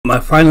My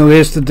final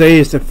race today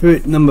is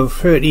the number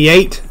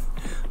 38,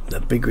 the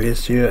big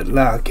race here at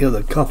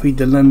WK5,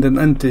 the London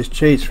Hunters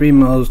Chase, 3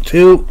 miles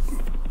 2,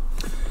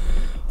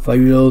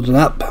 5-year-olds and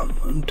up.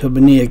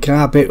 Turbinier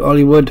Carpet,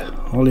 Hollywood,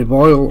 Olive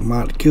Oil,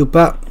 Matt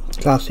Cooper,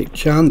 Classic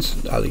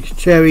Chance, Alex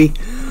Cherry,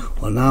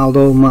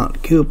 Ronaldo,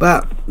 Matt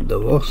Cooper, the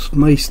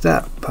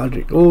Rossmeister,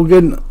 Patrick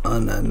Hogan,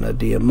 and then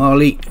Nadia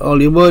Molly,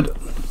 Hollywood.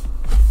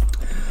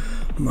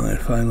 My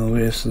final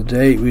race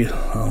today,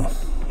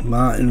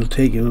 Martin will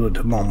take you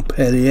to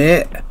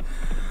Montpellier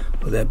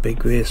for their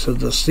big race of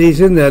the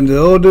season. Then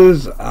the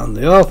orders and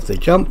they're off, they're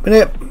jumping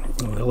it,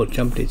 and they all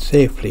jumped it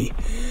safely.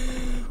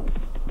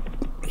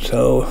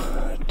 So,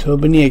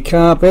 Turbinier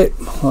Carpet,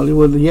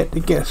 Hollywood yet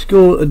to get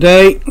school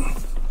today.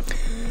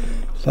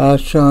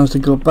 Last chance to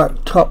go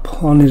back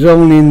top on his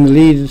own in the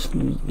lead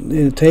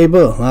in the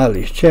table.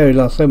 Alex Cherry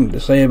lost something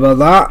to say about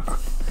that.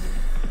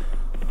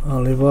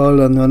 Olive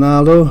Oil and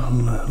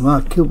Ronaldo.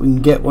 Mark Cooper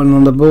can get one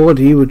on the board.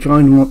 He will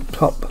join him up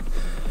top.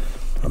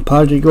 And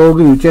Patrick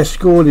Hogan, who just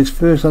scored his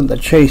first on the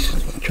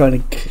chase,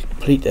 trying to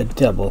complete a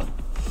double.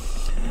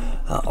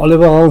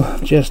 Olive Oil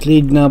just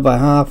leading now by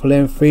half a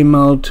length, 3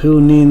 mile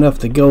 2, near enough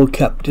the Gold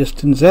Cup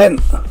distance then.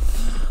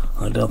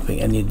 I don't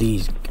think any of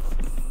these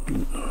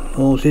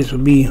horses will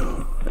be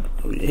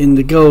in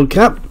the Gold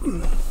Cup,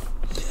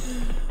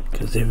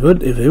 because if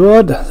they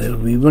would, they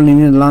would be running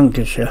in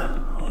Lancashire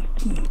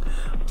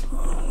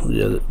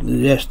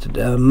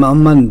yesterday,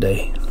 on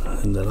Monday,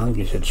 in the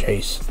Lancashire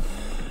Chase,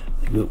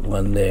 Group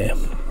 1 there.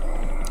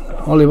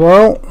 Olive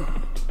Oil,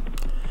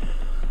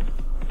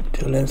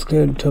 2 lengths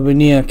clear,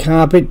 Turbinier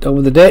Carpet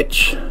over the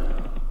ditch.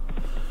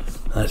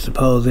 I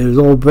suppose they was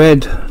all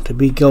bred to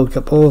be Gold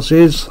Cup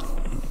horses.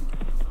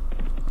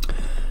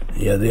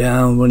 Yeah, they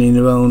are running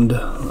around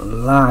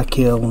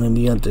Larkhill in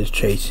the Hunters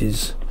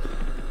Chases.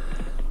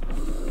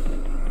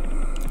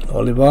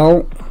 Olive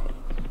Oil,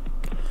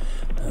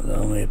 I don't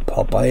know where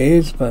Popeye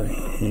is, but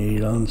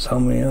he's on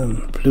somewhere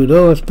on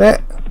Pluto, I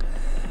expect.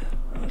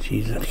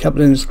 She's a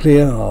couple inches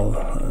clear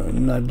of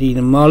Nadine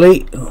and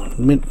Molly.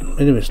 Made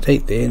a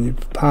mistake there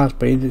and passed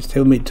by it,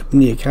 still made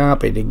Turbinier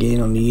Carpet again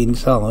on the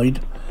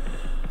inside.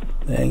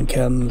 Then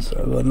comes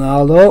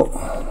Ronaldo.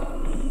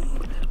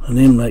 And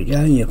him like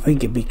that, you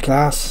think it'd be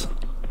class.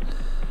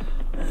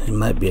 It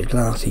might be a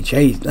classy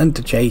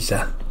hunter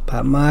chaser.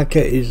 Pat Marker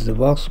is the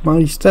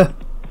Rossmeister.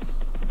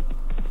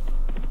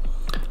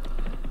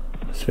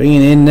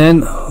 Swinging in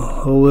then,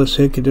 over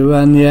circuit to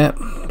run yet.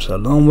 It's a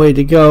long way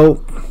to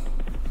go.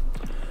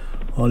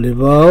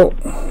 Olive Oil,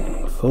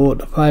 4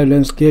 to 5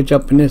 lengths clear,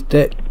 jumping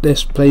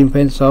this plain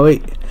fence,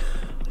 sorry.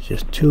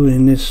 Just 2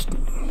 in this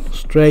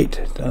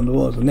straight, down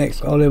towards the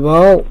next Olive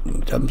Oil,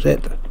 jumps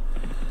it.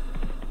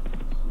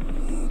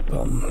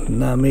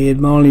 Nami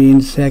and Molly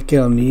in second.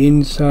 On the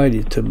inside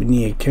is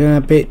Turbinier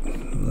Carpet,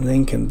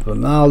 then comes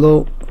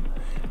Ronaldo,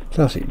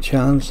 Classic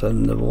Chance,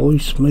 and the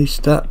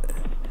Rossmeister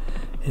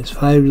is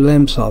 5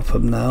 lengths off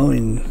him now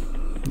in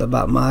the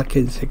back market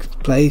in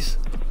 6th place.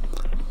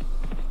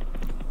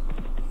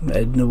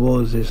 Heading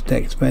towards this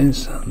next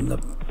fence and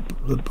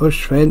the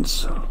bush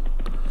fence.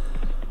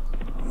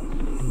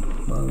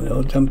 Well, they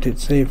all jumped it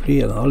safely,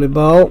 and Olive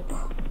Oil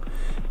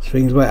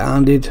swings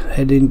right-handed,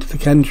 heading into the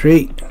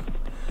country.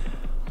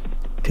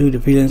 2 to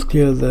 3 lengths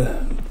clear of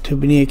the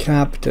Turbinier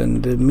Carpet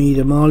and the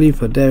Meader Molly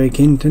for Derek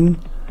Hinton.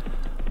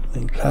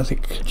 Then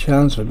Classic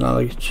Chance for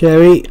Alex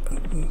Cherry.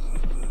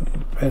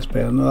 Pressed by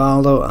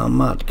Ronaldo and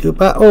Matt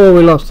Cooper. Oh,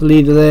 we lost the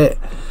leader there.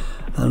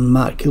 And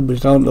Matt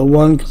Cooper's down to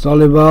 1 because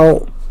Olive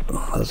Oil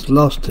has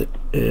lost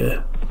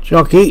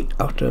jockey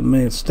after a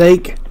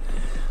mistake.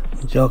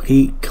 The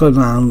jockey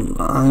couldn't hang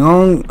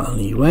on and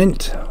he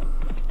went.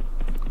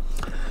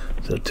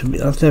 So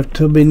that's left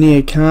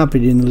Turbinier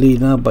Carpet in the lead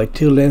now by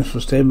 2 lengths for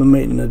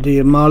stablemate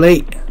Nadia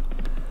Molly.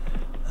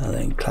 And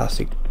then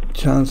Classic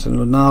Chance and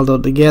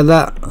Ronaldo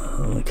together.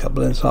 And a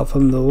couple lengths off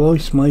him, the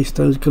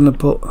Rossmeister is going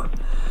to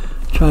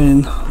try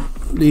and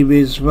leave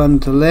his run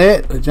to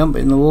late. They jump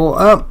in the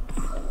water,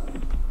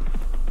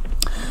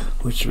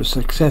 which was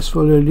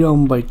successful early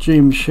on by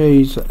James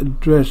Shea's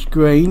Dress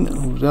Grain,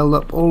 who was held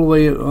up all the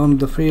way around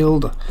the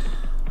field.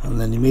 And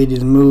then he made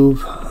his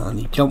move and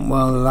he jumped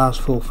one of the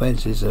last 4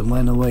 fences and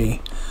went away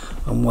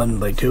and won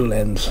by 2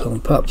 lengths.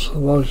 And perhaps the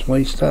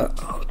Rossmeister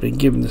has been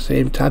given the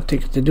same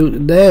tactics to do to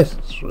this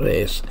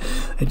race.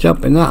 They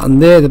jump in that, and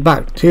there the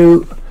back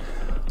 2,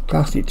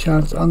 Classic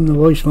Chance and the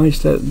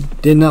Rossmeister,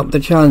 didn't up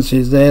the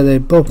chances there. They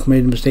both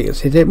made a mistake to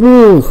hit it.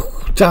 Woo!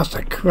 Just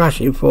a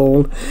crashing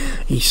fall.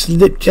 He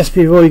slipped just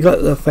before he got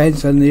to the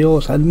fence and the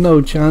horse had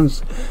no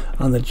chance,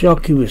 and the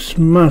jockey was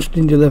smashed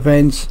into the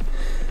fence.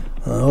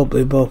 I hope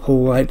they both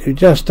alright. We're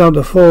just down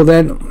to 4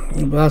 then.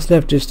 That's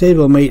left his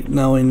stablemate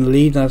now in the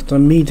lead. That's to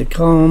Meader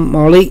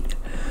Molly.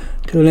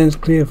 2 lengths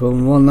clear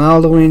from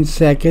Ronaldo in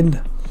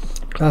second.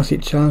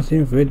 Classic Chance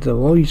in third. The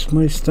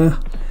Rossmeister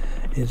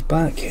is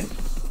back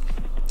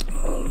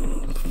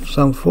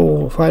some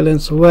 4 or 5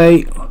 lengths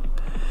away.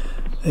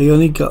 They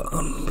only got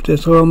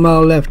just 1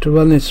 mile left to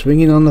run. It's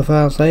swinging on the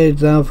far side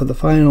now for the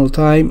final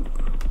time.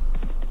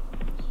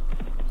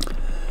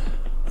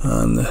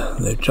 And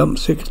they They've jumped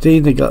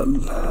 16, they got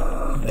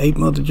 8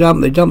 more to jump.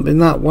 They jump in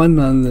that one,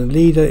 and the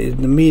leader is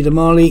the Mida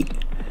Molly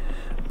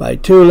by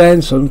 2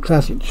 lengths on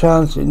Classic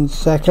Chance in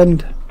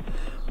second.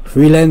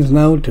 3 lengths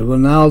now to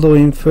Ronaldo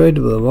in third,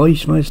 with a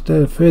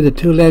Weissmeister further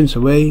 2 lengths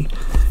away.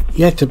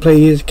 Yet to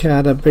play his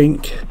card, I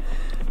think.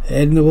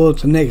 Heading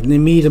towards the next, the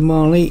Mida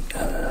Molly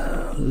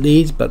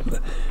leads, but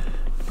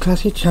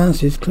Classic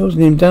Chance is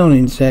closing him down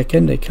in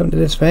second. They come to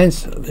this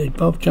fence, they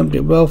both jumped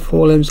it well,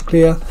 4 lengths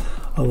clear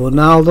of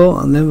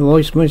Ronaldo, and then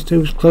Weissmeister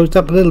was closed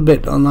up a little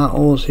bit on that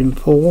horse in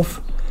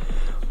fourth.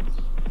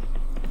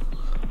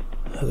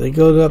 As they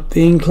go up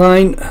the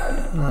incline,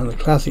 and the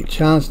Classic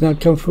Chance now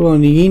come through on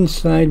the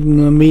inside,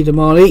 and Mida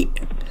Molly,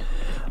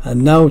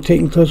 and now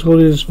taking close hold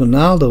is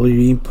Ronaldo.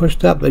 He's been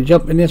pushed up, they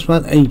jump in this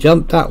one, and he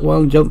jumped that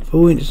one, jumped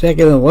through into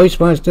second, and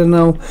Weissmeister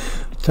now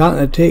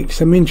starting to take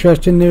some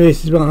interest in the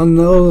races, but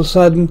all of a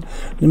sudden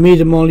the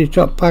Mida Molly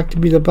dropped back to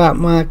be the back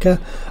marker.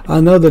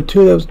 I know the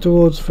 2 that was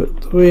towards the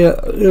rear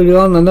early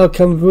on are now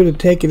coming through to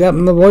take it up,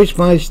 and the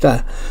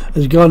Weissmeister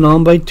has gone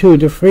on by 2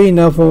 to 3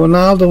 now for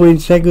Ronaldo in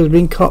second, has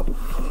been caught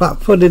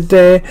flat-footed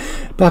there,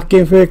 back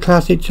in for a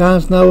Classic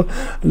Chance now.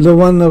 The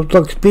one that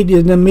looks speedy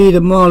is the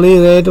Mida Molly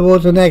there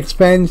towards the next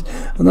fence,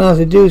 and as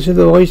they do so,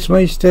 the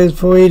Weissmeisters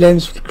 4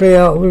 lengths clear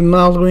out with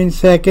Ronaldo in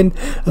second,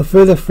 a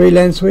further 3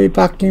 lengths way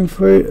back in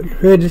for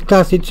this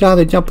Classic Chance.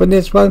 They jump on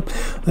this one,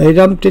 they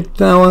jumped it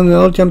now, and they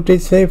all jumped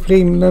it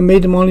safely. The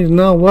Mida Molly is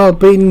now well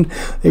beaten.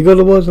 They go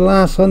towards the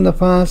last on the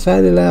far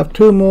side, they'll have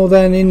 2 more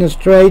then in the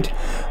straight,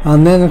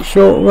 and then a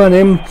short run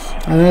in,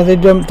 and as they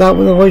jumped out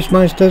with the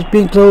Weissmeister has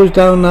been closed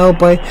down now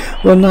by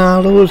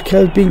Ronaldo,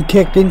 has been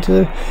kicked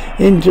into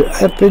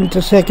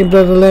second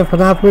by the left,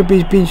 and halfway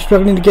he's been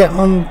struggling to get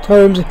on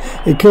terms.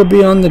 It could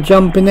be on the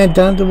jump, and then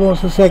down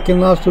towards the second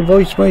last to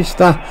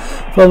Weissmeister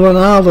from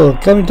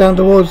Ronaldo, coming down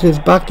towards his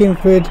back in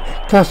third.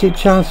 Classic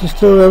Chance is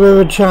still a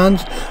river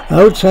chance,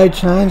 outside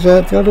Chance,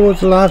 down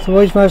towards the last. The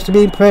Weissmeister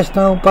being pressed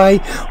now by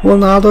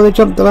Ronaldo. They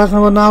jumped the last,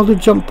 and Ronaldo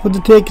jumped with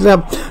the take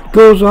up,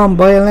 goes on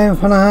by a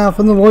length and a half,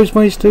 and the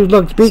Weissmeister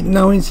looks beaten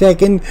now in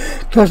second.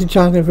 Classic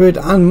Chance in third,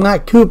 and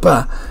Matt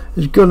Cooper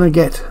is gonna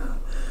get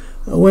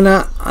a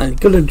winner and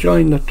gonna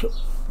join the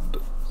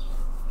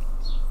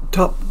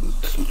top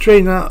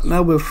trainer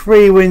now with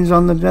 3 wins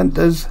on the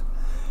Ventas.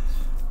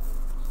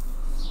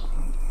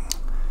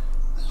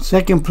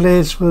 Second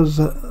place was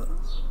the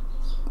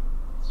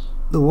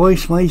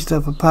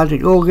Weissmeister for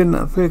Patrick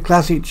Hogan for a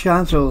Classic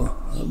Chance. So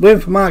a win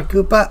for Mark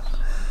Cooper.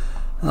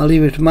 I'll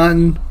leave it to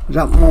Martin. Was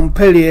at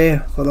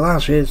Montpellier for the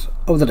last race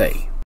of the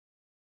day.